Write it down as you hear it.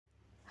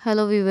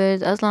Hello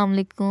viewers, Assalamu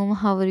alaikum.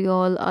 How are you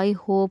all? I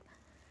hope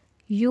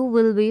you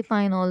will be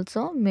fine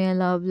also. May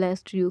Allah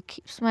bless you.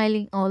 Keep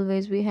smiling,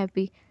 always be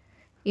happy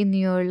in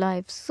your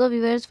life. So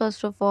viewers,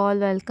 first of all,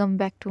 welcome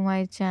back to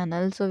my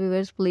channel. So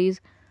viewers, please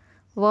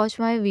watch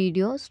my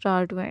video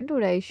start to end.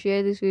 Today I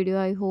share this video.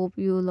 I hope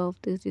you love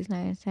this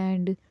designs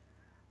and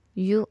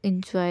you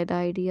enjoy the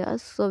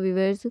ideas. So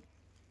viewers,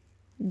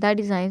 the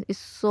design is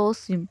so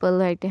simple.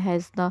 It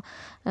has the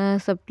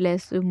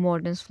subtlest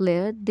modern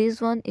flair. This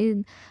one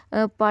is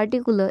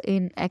particular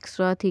in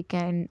extra thick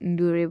and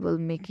durable,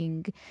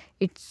 making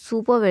it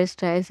super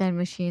versatile and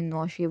machine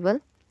washable.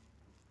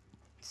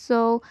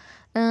 So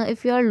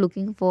if you are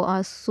looking for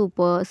a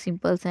super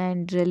simple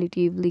and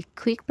relatively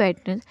quick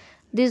pattern,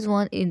 this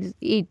one is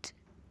it.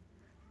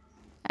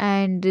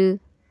 And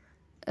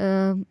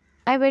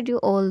I bet you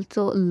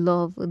also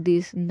love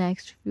these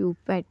next few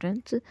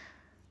patterns.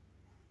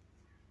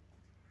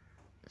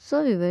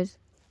 So viewers,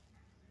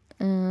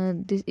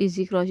 this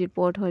easy crochet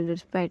pot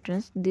holders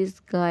patterns,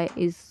 this guy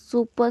is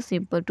super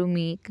simple to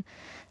make.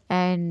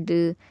 And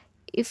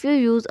if you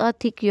use a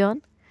thick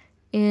yarn,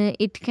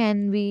 it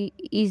can be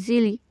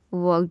easily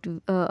worked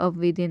up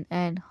within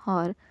an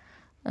hour.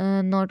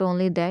 Not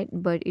only that,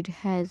 but it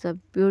has a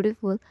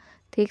beautiful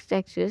thick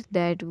textures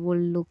that will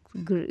look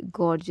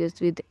gorgeous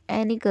with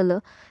any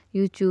color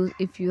you choose.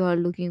 If you are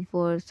looking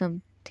for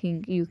something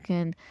you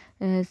can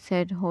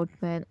set hot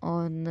pan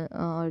on,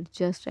 or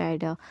just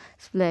add a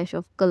splash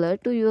of color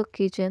to your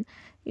kitchen,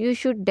 you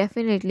should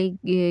definitely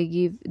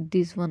give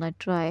this one a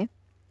try.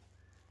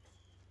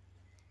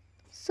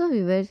 So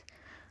viewers,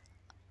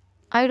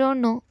 I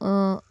don't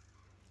know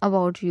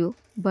about you,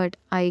 but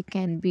I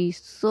can be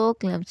so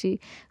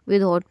clumsy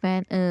with hot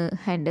pan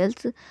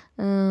handles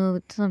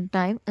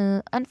sometime.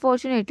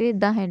 Unfortunately,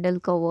 the handle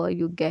cover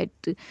you get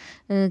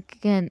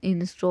can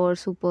in store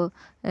super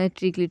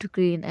tricky to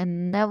clean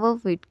and never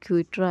fit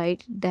quite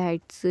right.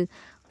 That's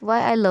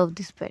why I love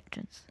these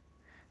patterns.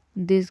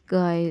 These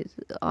guys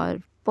are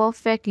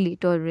perfectly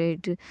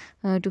tolerate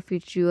to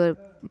fit your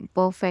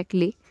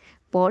perfectly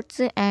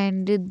pots,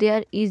 and they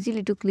are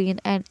easily to clean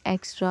and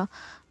extra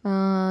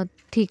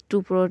thick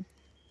to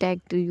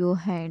protect your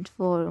hands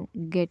for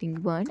getting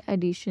burned.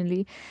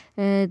 Additionally,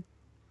 uh,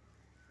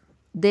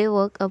 they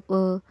work up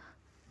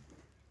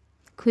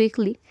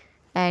quickly,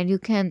 and you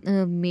can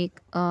make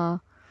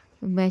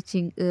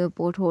matching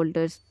pot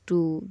holders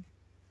to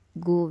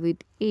go with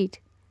it.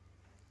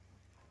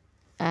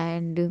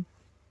 And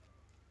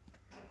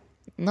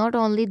not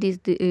only this,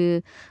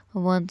 the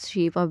one's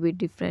shape a bit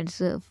different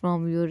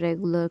from your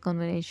regular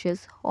conventional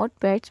hot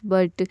pads,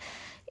 but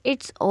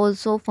it's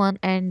also fun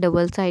and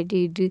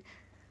double-sided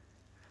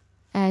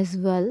as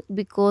well.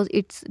 Because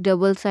it's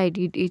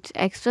double-sided, it's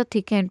extra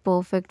thick and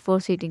perfect for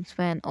sitting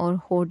span or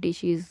hot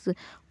dishes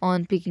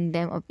on picking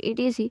them up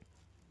etc.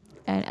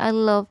 And I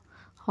love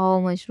how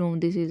much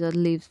room this is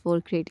leaves for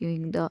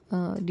creating the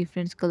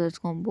different colors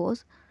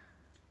combos.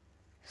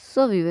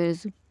 So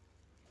viewers,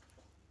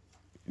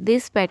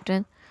 this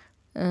pattern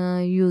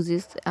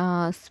uses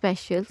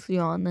special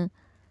yarn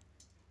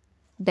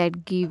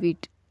that give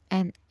it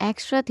an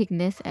extra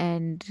thickness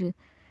and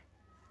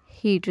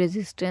heat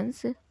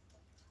resistance,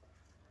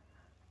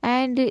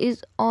 and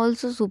is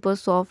also super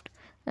soft.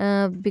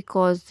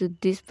 Because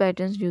this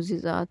pattern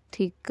uses a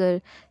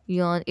thicker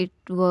yarn, it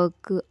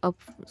work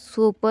up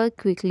super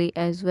quickly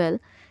as well.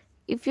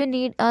 If you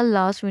need a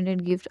last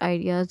minute gift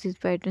ideas, this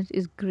pattern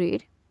is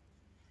great.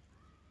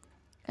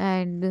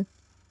 And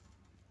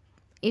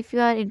if you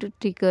are into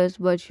thicker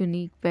but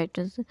unique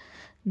patterns,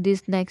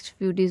 these next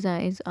few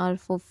designs are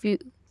for few.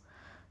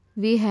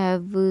 We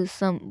have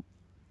some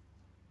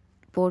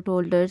pot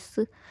holders,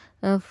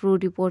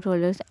 fruity pot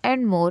holders,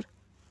 and more.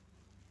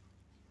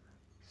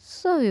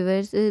 So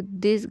viewers,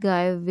 this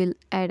guy will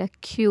add a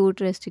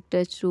cute rustic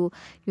touch to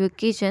your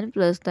kitchen.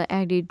 Plus the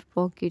added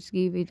pockets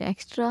give it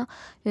extra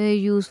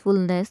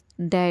usefulness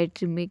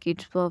that make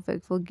it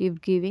perfect for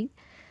gift giving.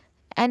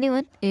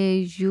 Anyone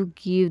you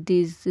give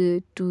this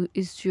to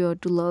is sure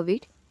to love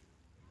it.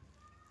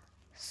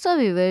 So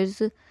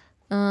viewers,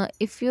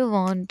 if you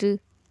want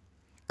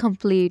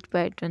complete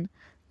pattern,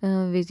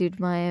 visit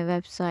my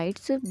website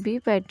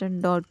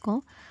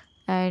bpattern.com,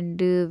 and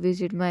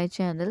visit my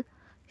channel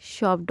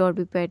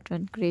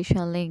Shop.bepatterns.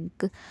 Creation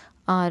link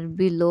are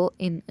below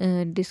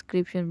in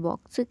description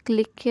box.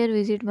 Click here,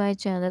 visit my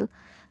channel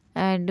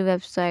and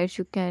websites.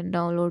 You can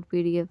download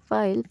PDF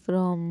file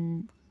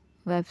from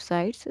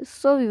websites.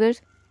 So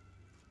viewers,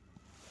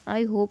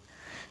 I hope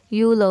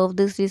you love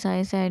this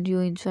designs and you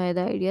enjoy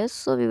the ideas.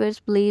 So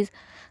viewers, please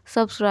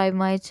subscribe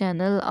my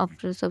channel.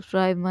 After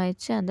subscribe my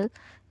channel,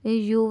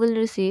 you will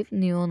receive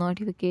new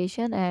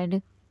notification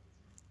and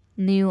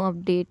new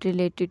update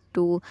related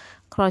to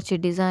crochet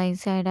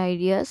designs and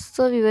ideas.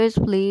 So viewers,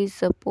 please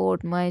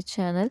support my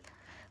channel,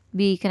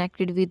 be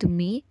connected with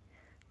me.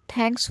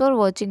 Thanks for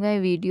watching my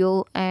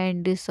video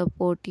and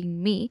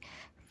supporting me.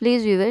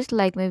 Please viewers,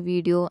 like my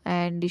video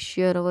and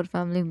share our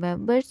family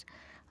members.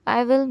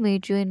 I will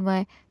meet you in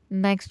my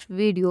next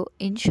video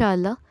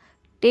inshallah.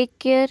 Take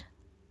care.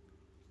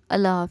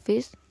 Allah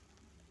Hafiz.